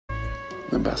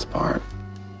The best part,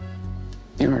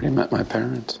 you already met my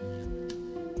parents.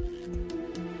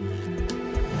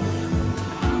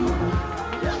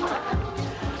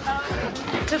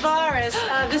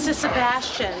 Tavares, this is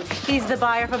Sebastian. He's the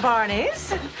buyer for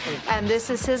Barney's. And this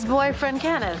is his boyfriend,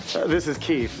 Kenneth. This is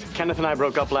Keith. Kenneth and I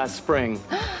broke up last spring.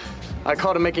 I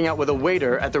caught him making out with a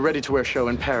waiter at the ready-to-wear show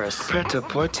in Paris.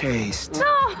 Pret-a-poor taste.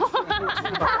 No!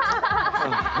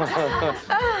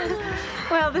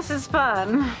 Well, this is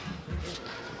fun.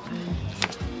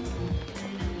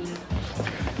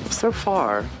 So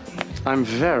far, I'm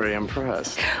very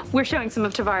impressed. We're showing some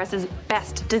of Tavares'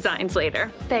 best designs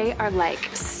later. They are, like,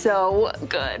 so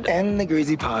good. And the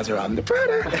greasy paws are on the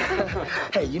Prada.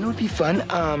 Hey, you know what'd be fun?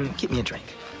 Get me a drink.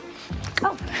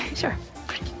 Oh, sure.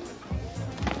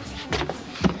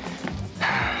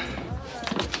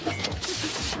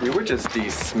 We were just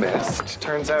dismissed.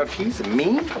 Turns out he's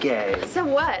mean gay. So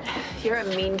what? You're a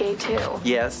mean gay, too.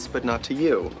 Yes, but not to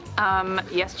you.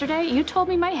 Yesterday, you told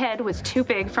me my head was too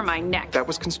big for my neck. That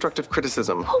was constructive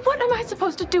criticism. Well, what am I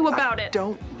supposed to do about it?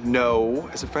 Don't know.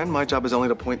 As a friend, my job is only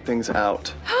to point things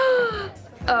out.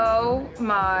 Oh,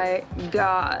 my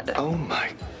God. Oh,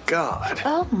 my God.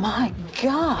 Oh, my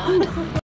God.